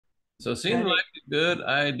So it seemed Got like it. a good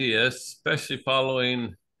idea, especially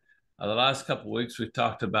following the last couple of weeks. We've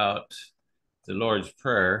talked about the Lord's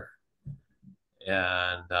Prayer,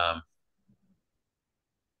 and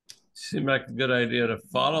seemed like a good idea to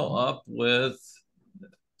follow up with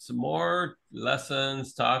some more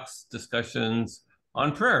lessons, talks, discussions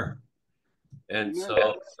on prayer. And Amen.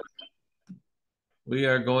 so we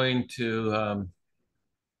are going to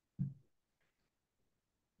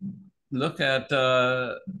look at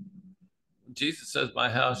Jesus says, "My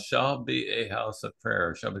house shall be a house of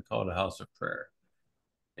prayer, shall be called a house of prayer."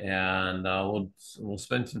 And we'll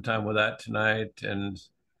spend some time with that tonight. And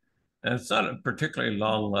it's not a particularly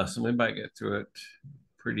long lesson. We might get through it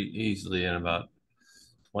pretty easily in about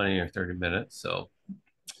 20 or 30 minutes. So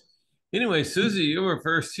anyway, Susie, you were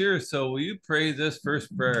first here. So will you pray this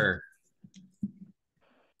first prayer?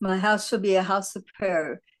 My house shall be a house of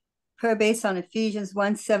prayer. Prayer based on Ephesians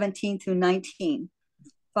 1:17 through 19.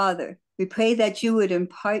 Father, we pray that you would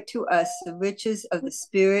impart to us the riches of the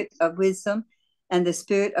spirit of wisdom and the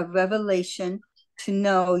spirit of revelation to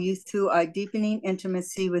know you through our deepening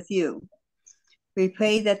intimacy with you. We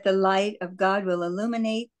pray that the light of God will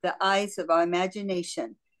illuminate the eyes of our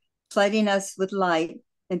imagination, flooding us with light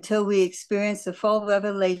until we experience the full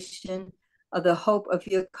revelation of the hope of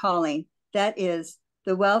your calling, that is,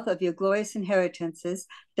 the wealth of your glorious inheritances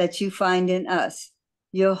that you find in us,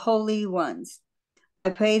 your holy ones. I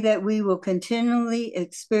pray that we will continually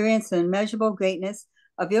experience the immeasurable greatness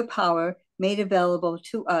of your power made available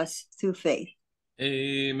to us through faith.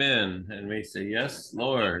 Amen. And we say, "Yes,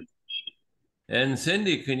 Lord." And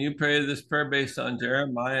Cindy, can you pray this prayer based on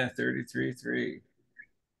Jeremiah 33:3?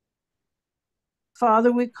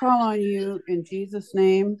 Father, we call on you in Jesus'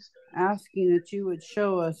 name, asking that you would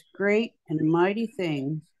show us great and mighty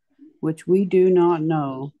things which we do not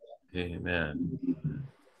know. Amen.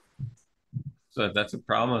 So that's a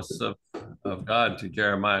promise of God to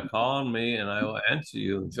Jeremiah. "Call on me, and I will answer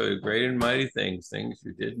you and show you great and mighty things, things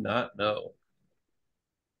you did not know."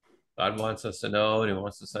 God wants us to know, and He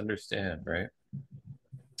wants us to understand, right?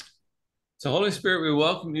 So, Holy Spirit, we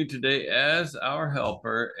welcome you today as our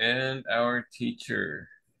helper and our teacher.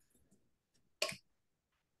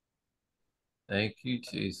 Thank you,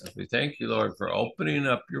 Jesus. We thank you, Lord, for opening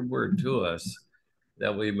up your word to us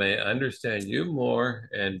that we may understand you more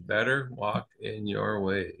and better walk in your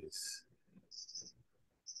ways.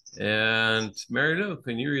 And Mary Lou,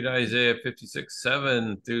 can you read Isaiah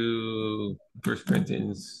 56:7 through 1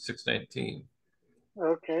 Corinthians 6:19?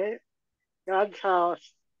 Okay. God's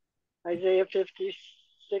house, Isaiah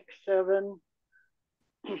 56:7.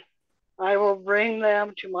 I will bring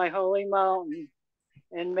them to my holy mountain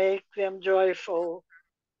and make them joyful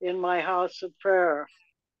in my house of prayer.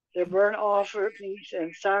 Their burnt offerings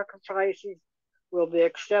and sacrifices will be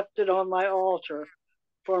accepted on my altar,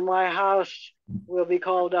 for my house will be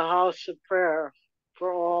called a house of prayer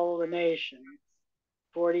for all the nations.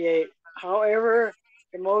 48. However,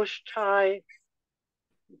 the Most High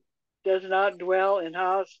does not dwell in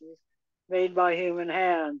houses made by human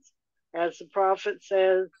hands. As the prophet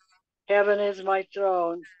says, heaven is my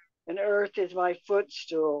throne and earth is my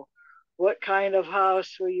footstool. What kind of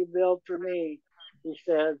house will you build for me? He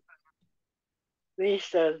says. Me,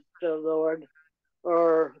 says the Lord,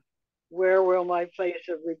 or where will my place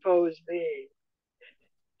of repose be?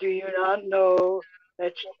 Do you not know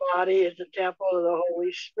that your body is the temple of the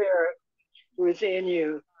Holy Spirit who is in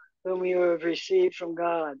you, whom you have received from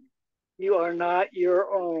God? You are not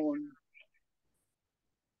your own.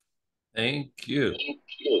 Thank you.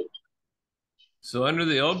 So under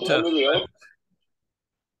the Old Testament,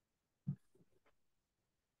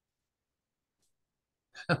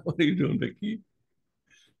 what are you doing, Vicky?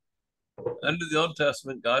 Under the Old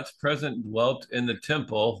Testament, God's presence dwelt in the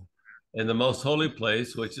temple in the most holy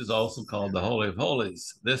place, which is also called the Holy of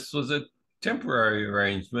Holies. This was a temporary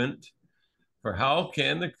arrangement, for how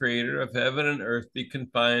can the creator of heaven and earth be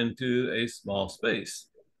confined to a small space?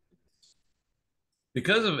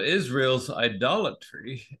 Because of Israel's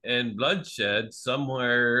idolatry and bloodshed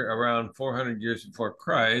somewhere around 400 years before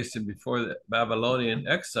Christ and before the Babylonian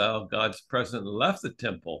exile, God's presence left the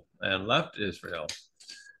temple and left Israel.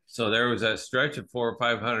 So there was that stretch of 400 or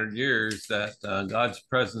 500 years that God's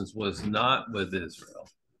presence was not with Israel.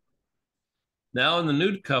 Now in the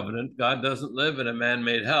new covenant, God doesn't live in a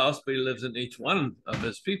man-made house, but he lives in each one of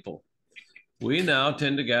his people. We now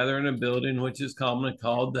tend to gather in a building which is commonly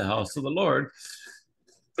called the house of the Lord.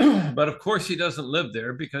 But of course, he doesn't live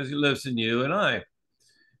there because he lives in you and I.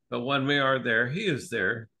 But when we are there, he is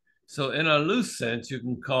there. So in a loose sense, you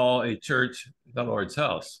can call a church the Lord's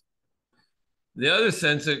house. The other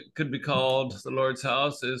sense it could be called the Lord's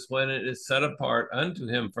house is when it is set apart unto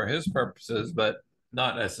him for his purposes, but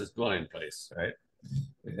not as his dwelling place, right?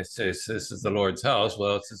 It says this is the Lord's house.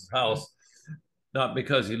 Well, it's his house, not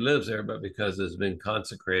because he lives there, but because it's been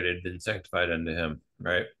consecrated and sanctified unto him,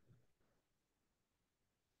 right?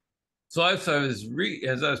 So as I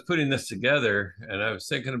was putting this together and I was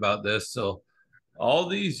thinking about this, so all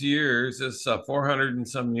these years, this 400 and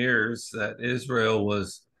some years that Israel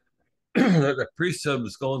was, the priesthood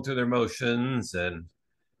was going through their motions and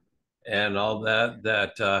all that,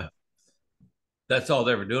 that's all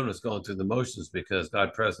they were doing was going through the motions because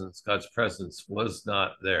God's presence was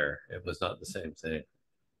not there. It was not the same thing.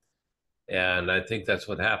 And I think that's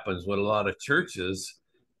what happens with a lot of churches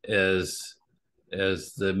is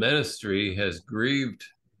as the ministry has grieved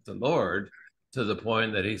the Lord to the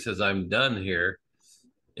point that he says, I'm done here,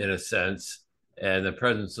 in a sense. And the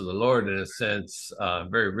presence of the Lord, in a sense,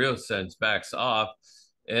 very real sense, backs off.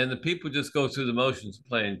 And the people just go through the motions of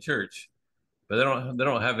playing church, but they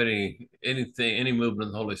don't have any movement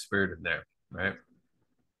of the Holy Spirit in there, right?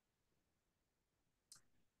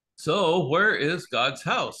 So where is God's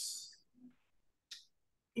house?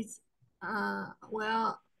 It's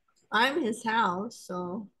well, I'm his house,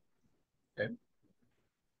 so okay.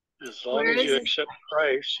 As long as you accept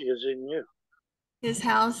Christ, he is in you. His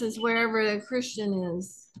house is wherever a Christian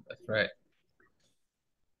is. That's right.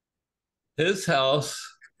 His house.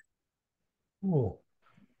 Ooh.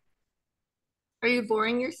 Are you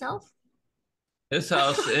boring yourself? His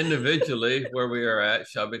house individually, where we are at,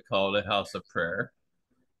 shall be called a house of prayer.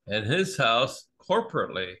 And his house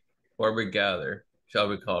corporately, where we gather, shall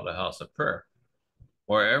be called a house of prayer.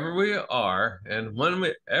 Wherever we are, and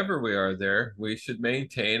whenever we are there, we should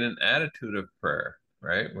maintain an attitude of prayer,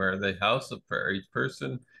 right? Where the house of prayer, each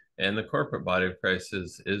person and the corporate body of Christ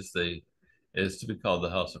is to be called the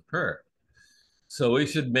house of prayer. So we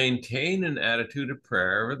should maintain an attitude of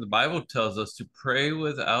prayer. The Bible tells us to pray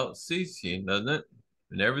without ceasing, doesn't it?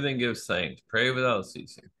 And everything gives thanks. Pray without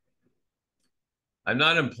ceasing. I'm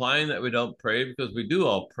not implying that we don't pray because we do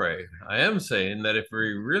all pray. I am saying that if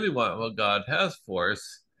we really want what God has for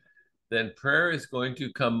us, then prayer is going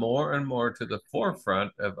to come more and more to the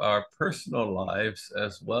forefront of our personal lives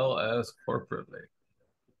as well as corporately.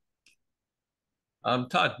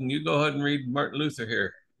 Todd, can you go ahead and read Martin Luther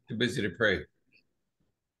here? Too busy to pray.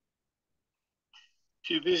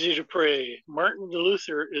 Too busy to pray. Martin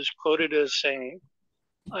Luther is quoted as saying,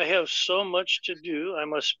 I have so much to do, I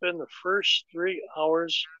must spend the first 3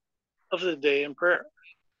 hours of the day in prayer.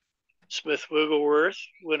 Smith Wigglesworth,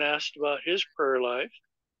 when asked about his prayer life,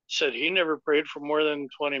 said he never prayed for more than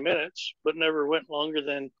 20 minutes, but never went longer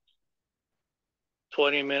than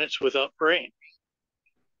 20 minutes without praying.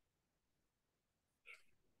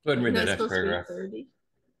 Go ahead and read the next paragraph.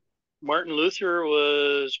 Martin Luther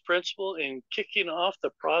was principal in kicking off the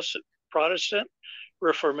Protestant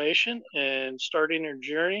Reformation and starting a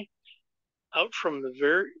journey out from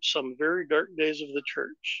some very dark days of the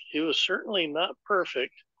church. He was certainly not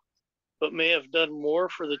perfect, but may have done more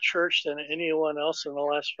for the church than anyone else in the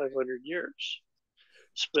last 500 years.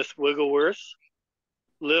 Smith Wigglesworth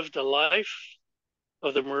lived a life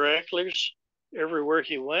of the miraculous everywhere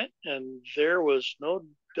he went, and there was no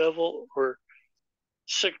devil or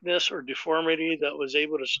sickness or deformity that was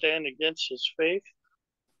able to stand against his faith,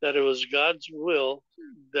 that it was God's will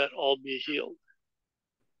that all be healed.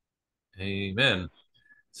 Amen.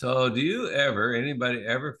 So do anybody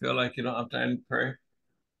ever feel like you don't have time to pray?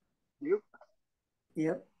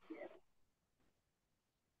 Yep.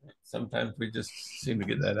 Sometimes we just seem to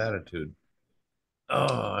get that attitude.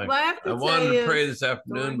 Oh, well, I wanted to pray this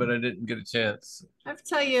afternoon, but I didn't get a chance. I have to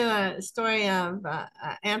tell you a story of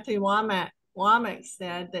Anthony Womack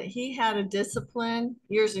said that he had a discipline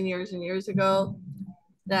years and years and years ago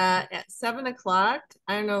that at 7 o'clock,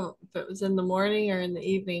 I don't know if it was in the morning or in the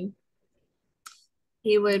evening,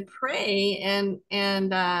 he would pray and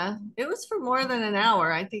it was for more than an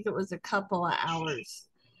hour. I think it was a couple of hours.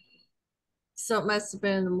 So it must have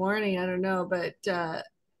been in the morning. I don't know. But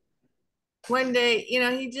one day,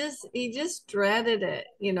 he just dreaded it,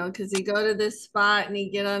 because he'd go to this spot and he'd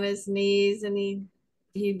get on his knees and he'd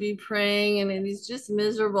be praying and he's just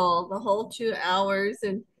miserable the whole 2 hours.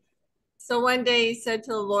 And so one day he said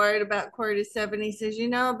to the Lord about 6:45, he says,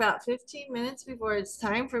 about 15 minutes before it's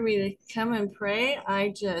time for me to come and pray, I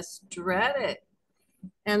just dread it.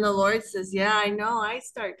 And the Lord says, yeah, I know. I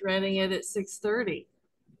start dreading it at 6:30.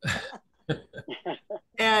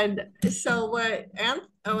 And so what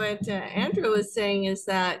Andrew was saying is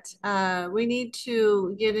that we need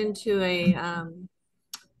to get into a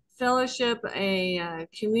fellowship, a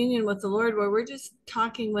communion with the Lord where we're just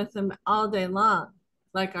talking with him all day long,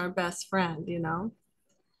 like our best friend, you know.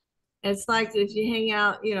 It's like if you hang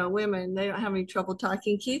out, you know, women, they don't have any trouble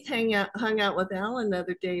talking. Keith hung out with Alan the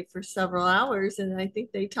other day for several hours, and I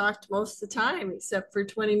think they talked most of the time, except for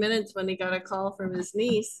 20 minutes when he got a call from his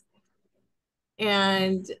niece.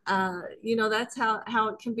 And you know, that's how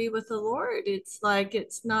it can be with the Lord. It's like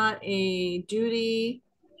it's not a duty.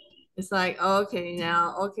 It's like, oh, okay,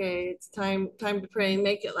 now, okay, it's time to pray and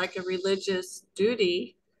make it like a religious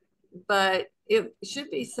duty, but it should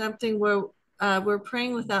be something where we're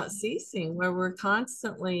praying without ceasing, where we're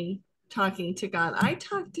constantly talking to God. I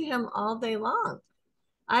talk to him all day long.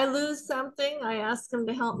 I lose something, I ask him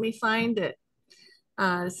to help me find it.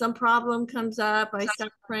 Some problem comes up, I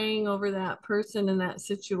start praying over that person in that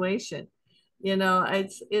situation. You know,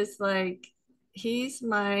 it's like he's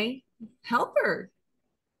my helper,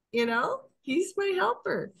 you know, he's my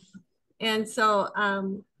helper. And so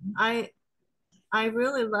I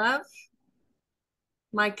really love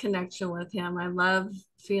my connection with him. I love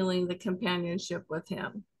feeling the companionship with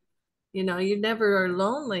him. You know, you never are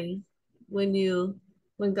lonely when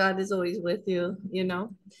God is always with you, you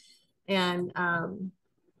know. And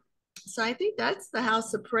so I think that's the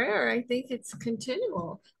house of prayer. I think it's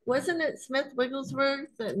continual. Wasn't it Smith Wigglesworth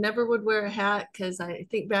that never would wear a hat? Because I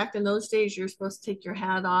think back in those days, you're supposed to take your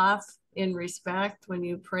hat off in respect when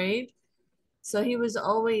you prayed. So he was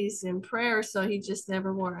always in prayer. So he just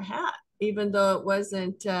never wore a hat, even though it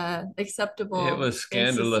wasn't acceptable. It was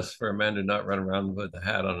scandalous for a man to not run around with a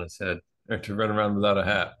hat on his head, or to run around without a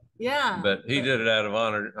hat. Yeah. But he did it out of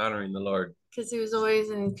honoring the Lord. Because he was always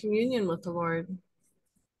in communion with the Lord.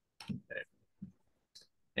 Okay.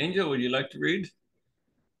 Angel, would you like to read?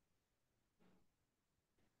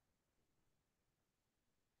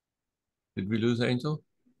 Did we lose Angel?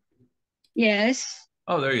 Yes.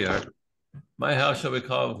 Oh, there you are. My house shall be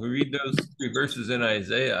called. We read those 3 verses in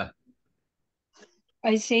Isaiah.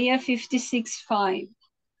 Isaiah 56:5.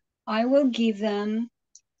 I will give them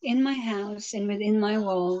in my house and within my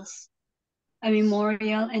walls a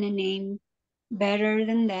memorial and a name better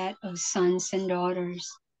than that of sons and daughters.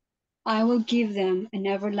 I will give them an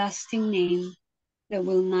everlasting name that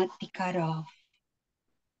will not be cut off.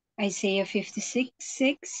 Isaiah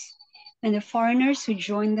 56:6. And the foreigners who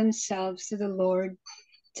join themselves to the Lord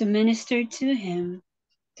to minister to him,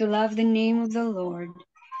 to love the name of the Lord,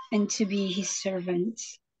 and to be his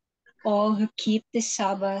servants. All who keep the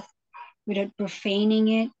Sabbath without profaning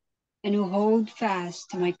it, and who hold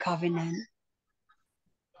fast to my covenant.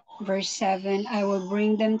 Verse 7, I will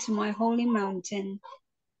bring them to my holy mountain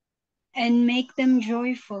and make them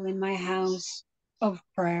joyful in my house of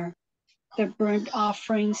prayer. The burnt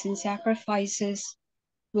offerings and sacrifices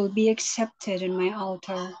will be accepted in my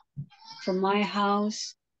altar, for my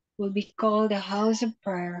house will be called a house of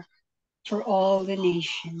prayer for all the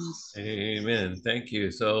nations. Amen. Thank you.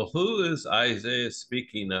 So who is Isaiah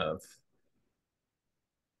speaking of?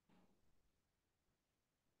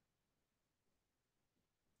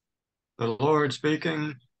 The Lord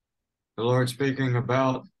speaking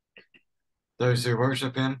about those who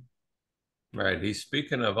worship him. Right. He's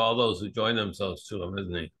speaking of all those who join themselves to him,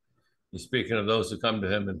 isn't he? He's speaking of those who come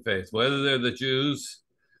to him in faith, whether they're the Jews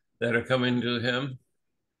that are coming to him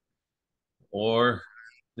or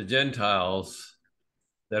the Gentiles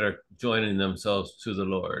that are joining themselves to the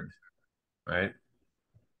Lord, right?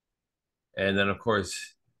 And then, of course,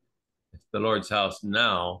 the Lord's house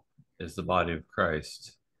now is the body of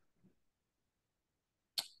Christ.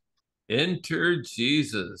 Enter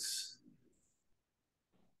Jesus.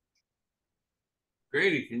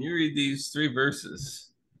 Grady, can you read these 3 verses?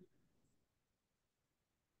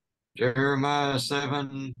 Jeremiah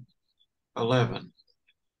 7:11.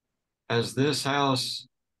 Has this house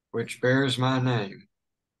which bears my name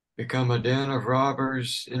become a den of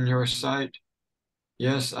robbers in your sight?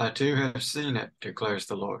 Yes, I too have seen it, declares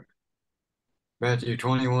the Lord. Matthew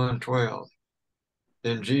 21:12.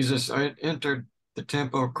 Then Jesus entered the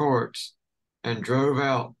temple courts and drove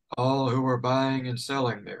out all who were buying and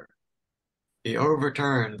selling there. He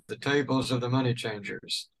overturned the tables of the money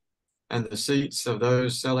changers and the seats of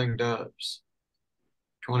those selling doves.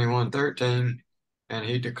 21:13. And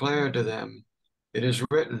he declared to them, it is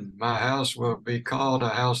written, my house will be called a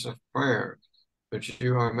house of prayer, but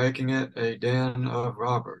you are making it a den of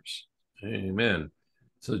robbers. Amen.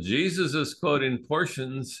 So Jesus is quoting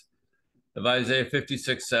portions of Isaiah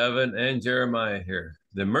 56:7 and Jeremiah here.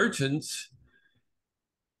 The merchants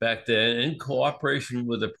back then, in cooperation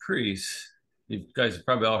with the priests, you guys have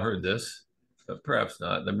probably all heard this, but perhaps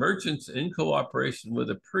not. The merchants, in cooperation with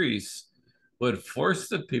the priests, would force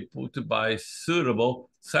the people to buy suitable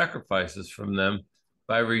sacrifices from them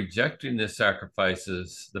by rejecting the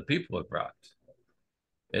sacrifices the people had brought.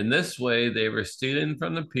 In this way, they were stealing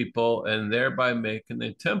from the people and thereby making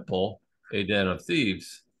the temple a den of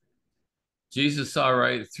thieves. Jesus saw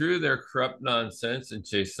right through their corrupt nonsense and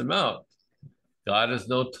chased them out. God has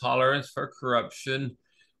no tolerance for corruption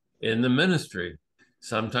in the ministry.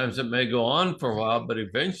 Sometimes it may go on for a while, but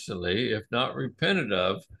eventually, if not repented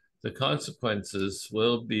of, the consequences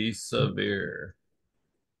will be severe.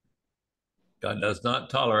 God does not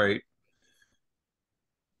tolerate,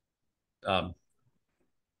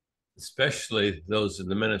 especially those in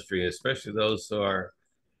the ministry, especially those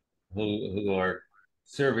who are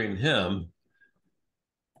serving Him,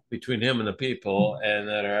 between Him and the people, and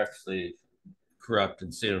that are actually corrupt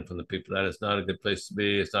and stealing from the people. That is not a good place to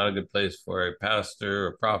be. It's not a good place for a pastor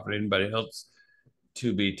or prophet, anybody else,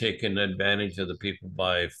 to be taking advantage of the people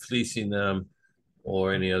by fleecing them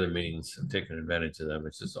or any other means of taking advantage of them.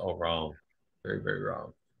 It's just all wrong. Very, very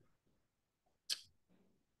wrong.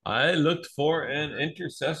 I looked for an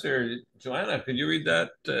intercessor. Joanna, could you read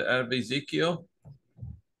that out of Ezekiel?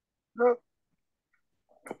 Oh,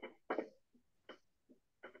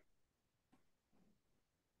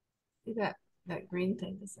 See that green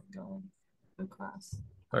thing isn't going across.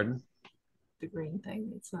 Pardon? The green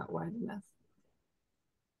thing, it's not wide enough.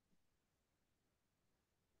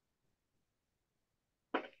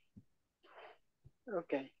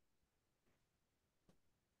 okay.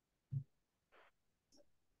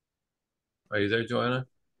 Are you there, Joanna?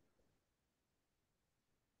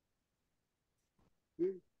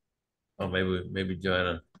 Oh, maybe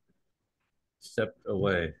Joanna stepped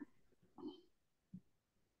away.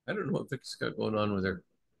 I don't know what Vic's got going on with her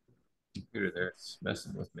computer there. It's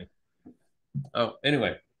messing with me. Oh,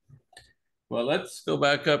 anyway. Well, let's go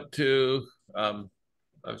back up to, I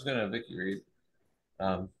was going to have Vicky read.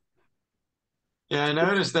 Yeah, I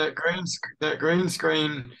noticed that green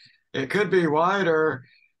screen, it could be wider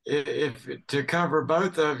if to cover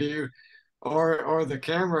both of you, or the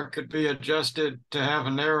camera could be adjusted to have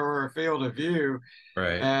a narrower field of view,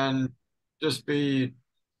 Right. and just be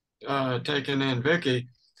taking in Vicky,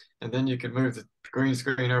 and then you could move the green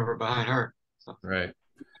screen over behind her. So. Right.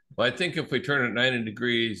 Well, I think if we turn it 90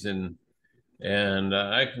 degrees and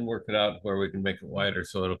I can work it out where we can make it wider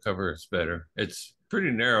so it'll cover us better. It's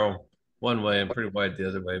pretty narrow one way and pretty wide the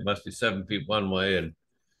other way. It must be 7 feet one way and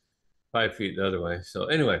 5 feet the other way. So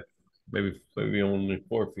anyway, maybe only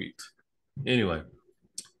 4 feet. Anyway,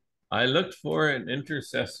 I looked for an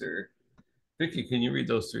intercessor. Vicky, can you read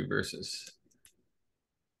those 3 verses?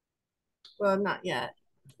 Well, not yet.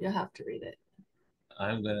 You'll have to read it.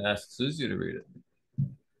 I'm going to ask Susie to read it.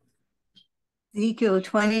 Ezekiel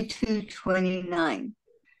 22:29.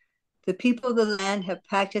 The people of the land have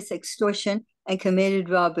practiced extortion and committed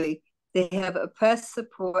robbery. They have oppressed the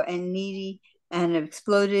poor and needy and have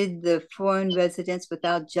exploited the foreign residents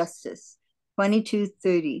without justice.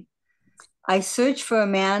 22:30. I searched for a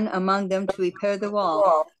man among them to repair the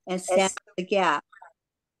wall and stand in the gap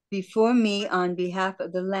before me on behalf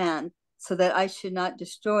of the land, so that I should not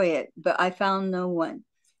destroy it, but I found no one.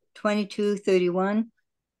 22:31.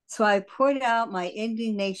 So I poured out my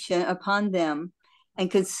indignation upon them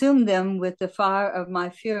and consumed them with the fire of my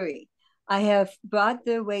fury. I have brought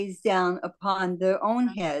their ways down upon their own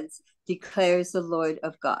heads, declares the Lord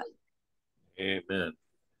of God. Amen.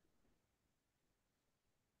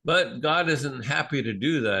 But God isn't happy to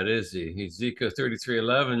do that, is he? Ezekiel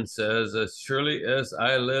 33:11 says, as surely as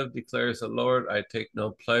I live, declares the Lord, I take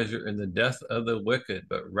no pleasure in the death of the wicked,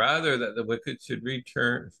 but rather that the wicked should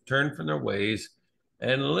turn from their ways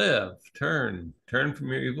and live. Turn from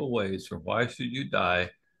your evil ways, for why should you die,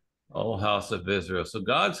 O house of Israel? So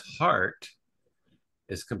God's heart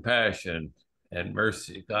is compassion and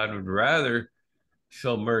mercy. God would rather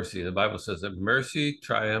show mercy. The Bible says that mercy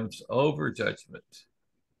triumphs over judgment.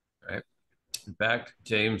 Right. In fact,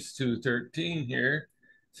 James 2:13 here.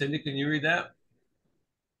 Cindy, can you read that?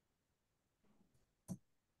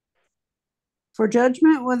 For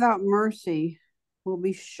judgment without mercy will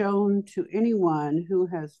be shown to anyone who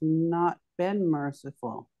has not been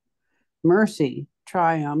merciful. Mercy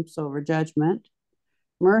triumphs over judgment.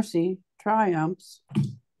 Mercy triumphs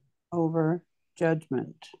over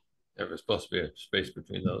judgment. There was supposed to be a space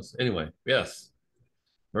between those. Anyway, yes.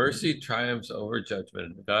 Mercy triumphs over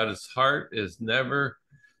judgment. God's heart is never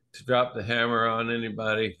to drop the hammer on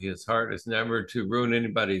anybody. His heart is never to ruin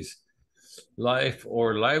anybody's life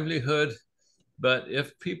or livelihood. But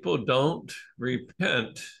if people don't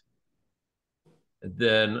repent,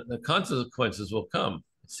 then the consequences will come.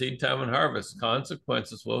 Seed time and harvest,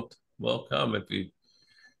 consequences will come if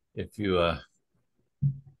you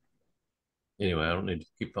Anyway, I don't need to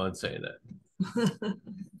keep on saying that.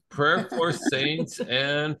 Prayer for saints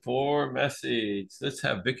and for message. Let's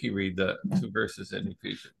have Vicky read the 2 verses in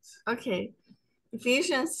Ephesians. Okay.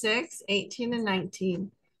 Ephesians 6:18 and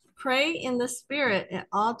 19. Pray in the Spirit at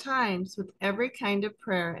all times with every kind of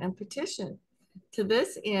prayer and petition. To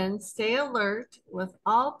this end, stay alert with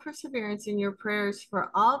all perseverance in your prayers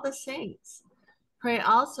for all the saints. Pray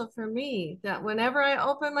also for me, that whenever I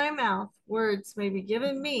open my mouth, words may be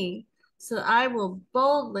given me, so that I will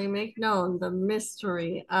boldly make known the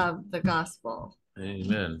mystery of the gospel.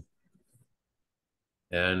 Amen.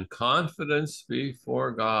 And confidence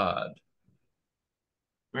before God.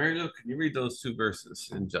 Mary Lou, can you read those 2 verses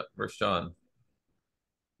in 1 John?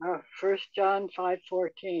 1 John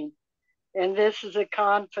 5:14. And this is a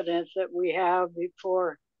confidence that we have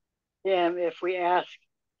before him. If we ask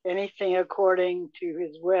anything according to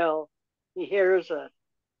his will, he hears us.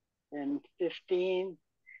 And 15,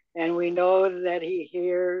 and we know that he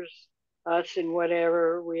hears us in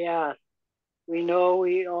whatever we ask. We know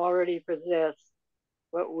we already possess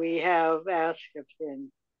what we have asked of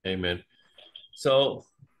him. Amen. So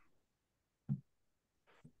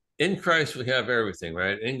in Christ, we have everything,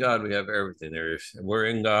 right? In God, we have everything. We're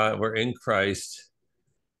in God, we're in Christ,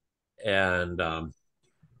 and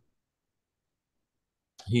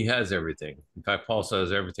he has everything. In fact, Paul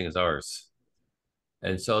says everything is ours.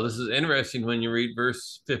 And so this is interesting when you read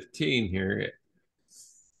verse 15 here.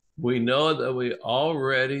 We know that we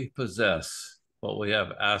already possess what we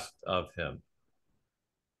have asked of him.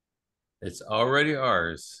 It's already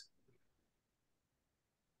ours.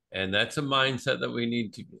 And that's a mindset that we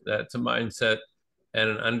need to, that's a mindset and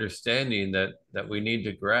an understanding that we need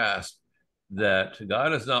to grasp, that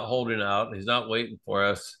God is not holding out. He's not waiting for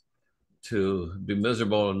us to be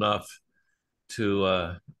miserable enough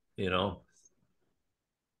to,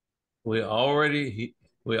 we already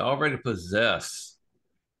possess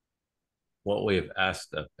what we have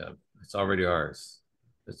asked of him. It's already ours.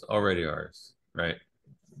 It's already ours, right?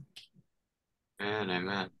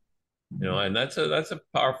 Amen. And that's a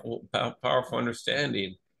powerful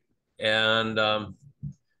understanding. And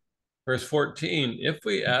verse 14, if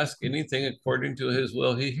we ask anything according to his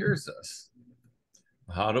will, he hears us.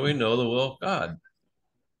 How do we know the will of God?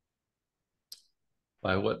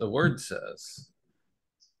 By what the word says,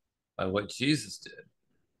 by what Jesus did.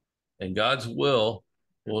 And God's will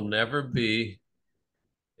never be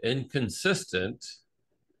inconsistent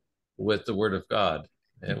with the word of God.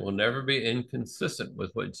 It will never be inconsistent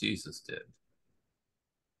with what Jesus did.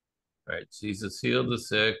 Right? Jesus healed the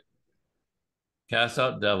sick, cast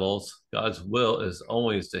out devils. God's will is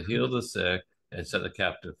always to heal the sick and set the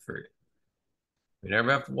captive free. We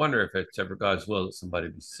never have to wonder if it's ever God's will that somebody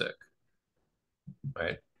be sick.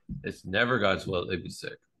 Right? It's never God's will that they be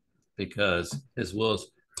sick, because his will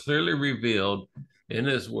is clearly revealed in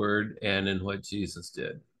his word and in what Jesus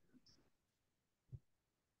did.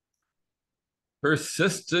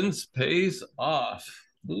 Persistence pays off.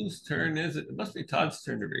 Whose turn is it? It must be Todd's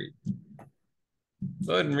turn to read.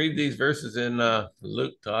 Go ahead and read these verses in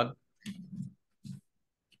Luke, Todd.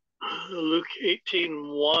 Luke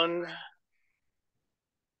 18:1,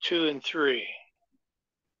 2, and 3.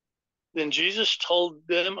 Then Jesus told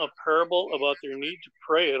them a parable about their need to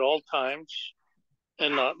pray at all times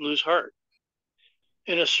and not lose heart.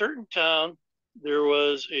 In a certain town, there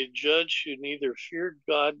was a judge who neither feared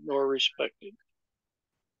God nor respected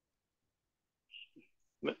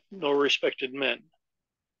men.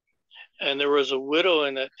 And there was a widow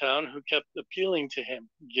in that town who kept appealing to him,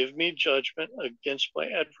 give me judgment against my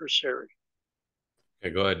adversary.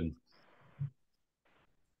 Okay, go ahead and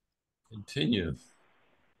continue.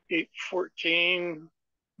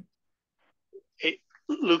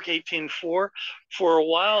 Luke 18:4. For a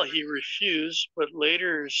while he refused, but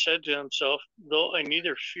later said to himself, though I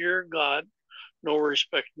neither fear God nor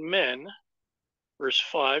respect men. Verse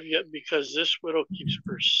 5, yet because this widow keeps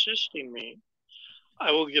persisting me,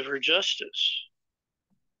 I will give her justice.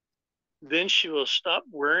 Then she will stop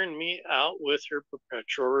wearing me out with her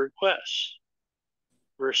perpetual requests.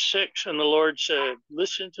 Verse 6, and the Lord said,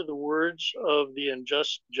 listen to the words of the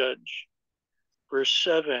unjust judge. Verse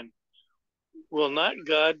 7, will not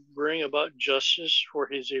God bring about justice for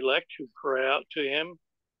his elect who cry out to him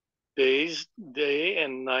day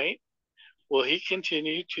and night? Will he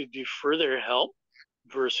continue to defer their help?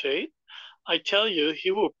 Verse 8, I tell you,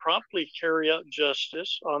 he will promptly carry out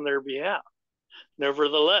justice on their behalf.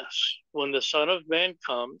 Nevertheless, when the Son of Man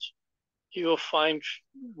comes, will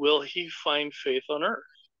he find faith on earth?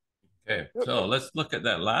 Okay, so let's look at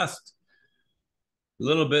that last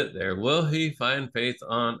little bit there. Will he find faith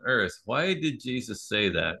on earth? Why did Jesus say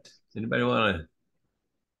that? Anybody want to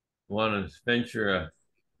want to venture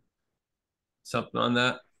something on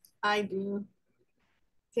that? I do.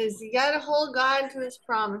 Because you got to hold God to his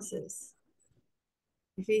promises.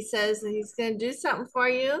 If he says that he's going to do something for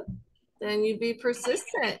you, then you be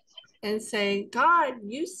persistent and say, God,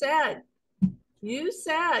 you said.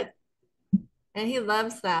 And he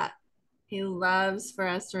loves that. He loves for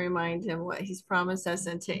us to remind him what he's promised us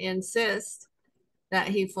and to insist that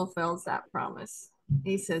he fulfills that promise.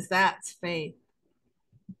 He says that's faith.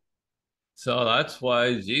 So that's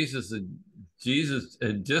why Jesus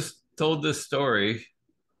had just told this story,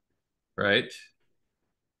 right?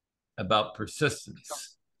 About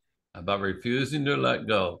persistence, about refusing to let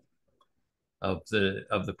go of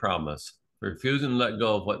the promise, refusing to let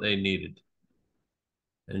go of what they needed.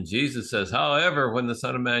 And Jesus says, however, when the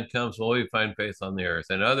Son of Man comes, will he find faith on the earth?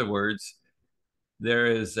 In other words, there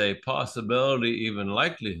is a possibility, even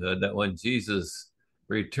likelihood, that when Jesus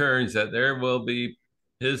returns, that there will be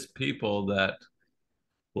his people that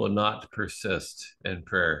will not persist in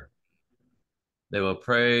prayer. They will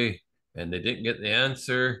pray and they didn't get the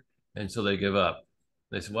answer, and so they give up.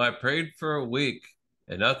 They say, well, I prayed for a week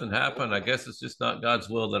and nothing happened. I guess it's just not God's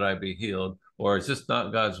will that I be healed, or it's just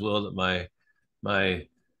not God's will that my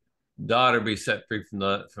daughter be set free from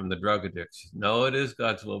the drug addiction. No, it is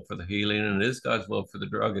God's will for the healing, and it is God's will for the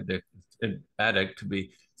drug addict to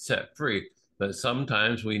be set free. But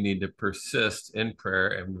sometimes we need to persist in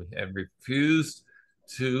prayer and refuse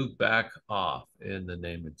to back off in the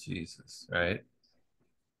name of Jesus, right?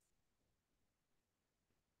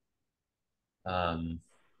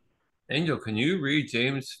 Angel, can you read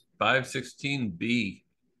James 5:16b?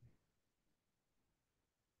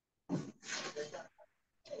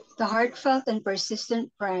 The heartfelt and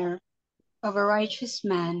persistent prayer of a righteous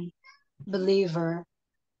man, believer,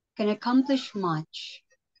 can accomplish much.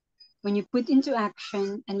 When you put into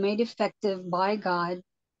action and made effective by God,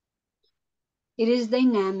 it is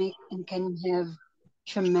dynamic and can have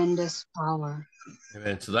tremendous power.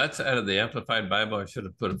 Amen. So that's out of the Amplified Bible. I should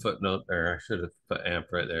have put a footnote there. I should have put amp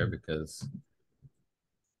right there because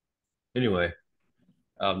anyway,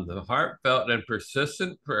 the heartfelt and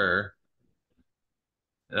persistent prayer,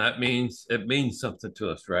 that means it means something to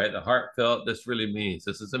us, right? The heartfelt, this really means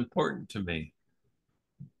this is important to me.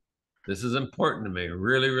 This is important to me,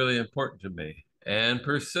 really, really important to me. And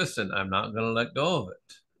persistent, I'm not going to let go of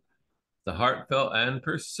it. The heartfelt and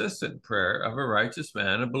persistent prayer of a righteous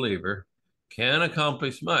man, a believer, can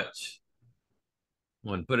accomplish much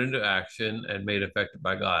when put into action and made effective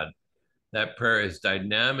by God. That prayer is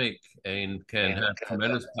dynamic and can have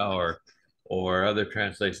tremendous power, or other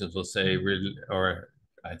translations will say, or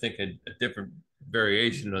I think a different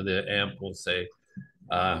variation of the AMP will say,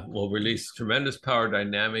 will release tremendous power,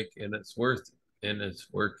 dynamic in its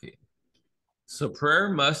working. So prayer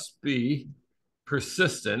must be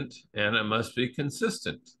persistent and it must be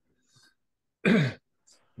consistent.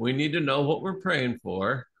 We need to know what we're praying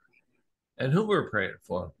for and who we're praying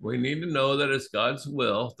for. We need to know that it's God's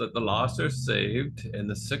will that the lost are saved and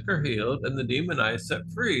the sick are healed and the demonized set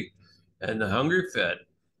free and the hungry fed,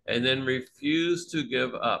 and then refuse to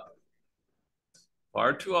give up.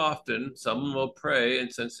 Far too often, someone will pray,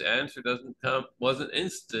 and since the answer wasn't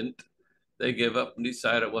instant, they give up and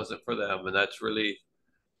decide it wasn't for them. And that's really,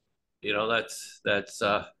 that's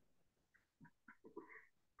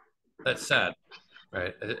sad,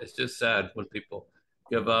 right? It's just sad when people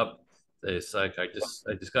give up. It's like I just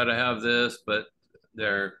got to have this, but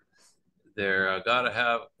they're gotta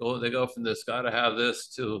have. They go from this gotta have this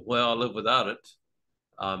to, well, I'll live without it.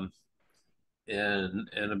 And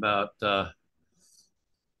about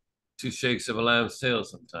 2 shakes of a lamb's tail.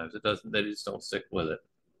 Sometimes it doesn't. They just don't stick with it.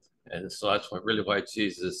 And so that's why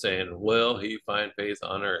Jesus is saying, will he find faith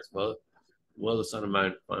on earth? Will the Son of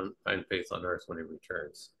Man find faith on earth when he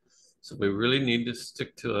returns? So we really need to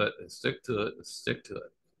stick to it and stick to it and stick to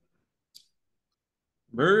it.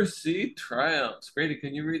 Mercy triumphs. Grady,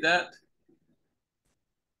 can you read that?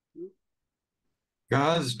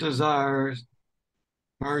 God's desires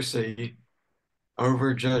mercy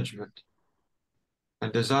over judgment,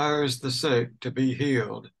 and desires the sick to be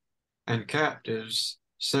healed, and captives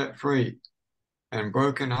set free, and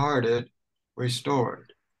brokenhearted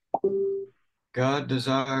restored. God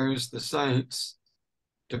desires the saints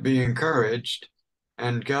to be encouraged,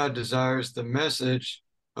 and God desires the message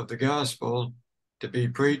of the gospel to be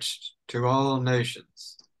preached to all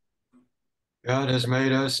nations. God has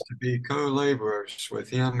made us to be co-laborers with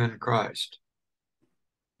him in Christ.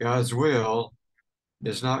 God's will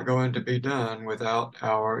is not going to be done without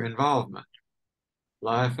our involvement.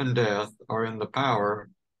 Life and death are in the power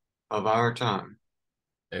of our tongue.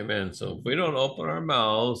 Amen. So if we don't open our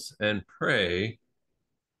mouths and pray,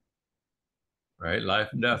 right? Life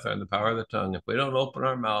and death are in the power of the tongue. If we don't open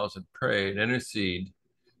our mouths and pray and intercede,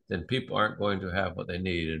 then people aren't going to have what they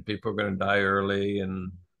need, and people are going to die early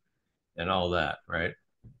and all that, right?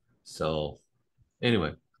 So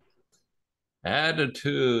anyway,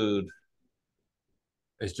 attitude.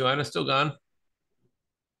 Is Joanna still gone?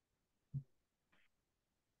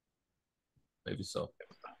 Maybe so.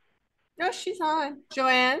 No, she's on.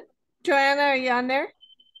 Joanna, are you on there?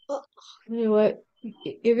 You know what?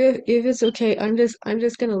 If it's okay, I'm just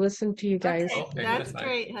gonna listen to you guys. Okay, That's fine.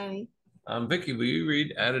 great, honey. Vicky, will you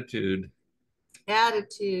read attitude?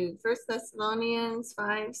 Attitude. 1 Thessalonians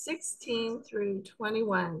 5:16 through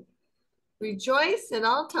 21. Rejoice at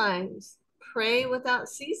all times. Pray without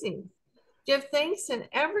ceasing. Give thanks in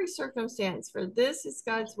every circumstance, for this is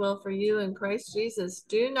God's will for you in Christ Jesus.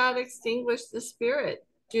 Do not extinguish the Spirit.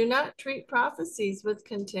 Do not treat prophecies with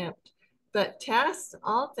contempt, but test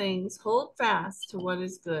all things. Hold fast to what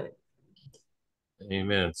is good.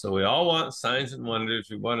 Amen. So we all want signs and wonders.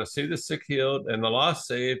 We want to see the sick healed and the lost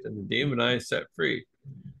saved and the demonized set free.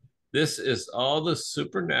 This is all the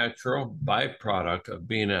supernatural byproduct of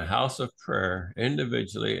being a house of prayer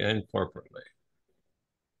individually and corporately.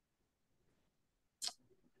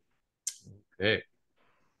 Okay.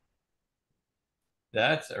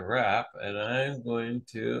 That's a wrap. And I'm going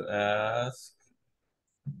to ask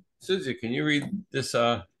Susie, can you read this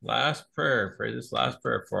last prayer? Pray this last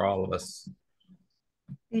prayer for all of us.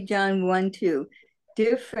 John 1:2.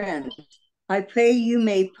 Dear friends, I pray you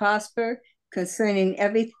may prosper concerning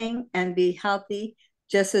everything and be healthy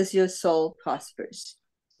just as your soul prospers.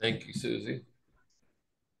 Thank you, Susie.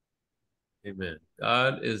 Amen.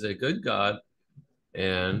 God is a good God,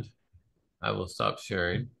 and I will stop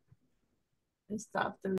sharing. And stop the